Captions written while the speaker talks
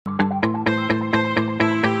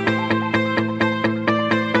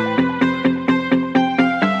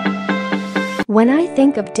When I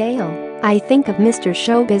think of Dale, I think of Mr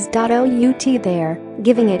Showbiz.Out there,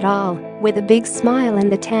 giving it all, with a big smile and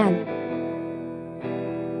the tan.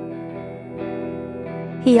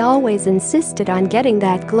 He always insisted on getting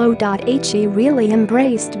that glow.He really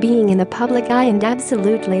embraced being in the public eye and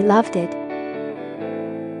absolutely loved it.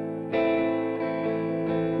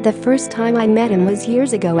 The first time I met him was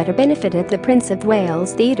years ago at a benefit at the Prince of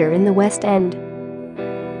Wales Theatre in the West End.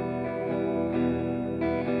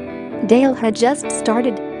 Dale had just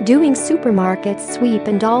started doing supermarket sweep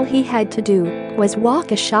and all he had to do was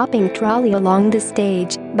walk a shopping trolley along the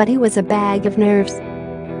stage, but he was a bag of nerves.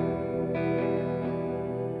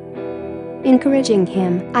 Encouraging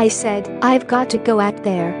him, I said, "I've got to go out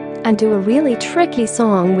there and do a really tricky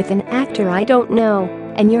song with an actor I don't know,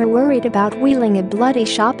 and you're worried about wheeling a bloody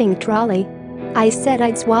shopping trolley." I said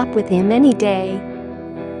I'd swap with him any day.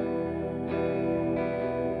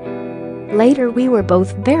 Later we were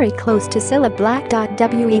both very close to Cilla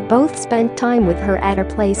Black.We both spent time with her at her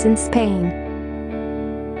place in Spain.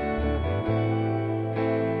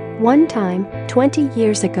 One time, 20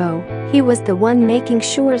 years ago, he was the one making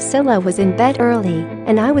sure Cilla was in bed early,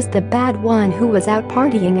 and I was the bad one who was out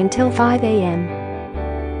partying until 5 a.m.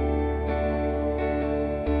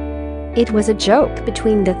 It was a joke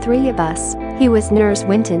between the three of us. He was Nurse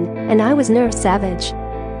Winton and I was Nurse Savage.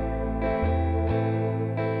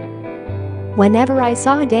 Whenever I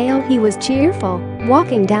saw Dale, he was cheerful,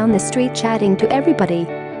 walking down the street chatting to everybody.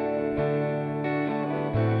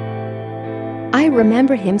 I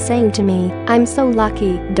remember him saying to me, "I'm so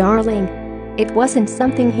lucky, darling." It wasn't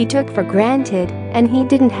something he took for granted, and he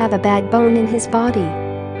didn't have a bad bone in his body.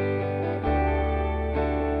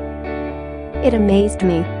 It amazed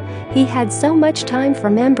me. He had so much time for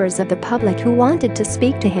members of the public who wanted to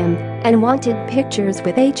speak to him and wanted pictures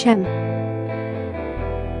with hm.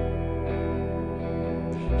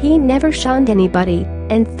 He never shunned anybody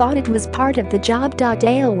and thought it was part of the job.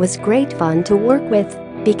 Dale was great fun to work with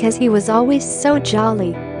because he was always so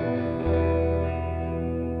jolly.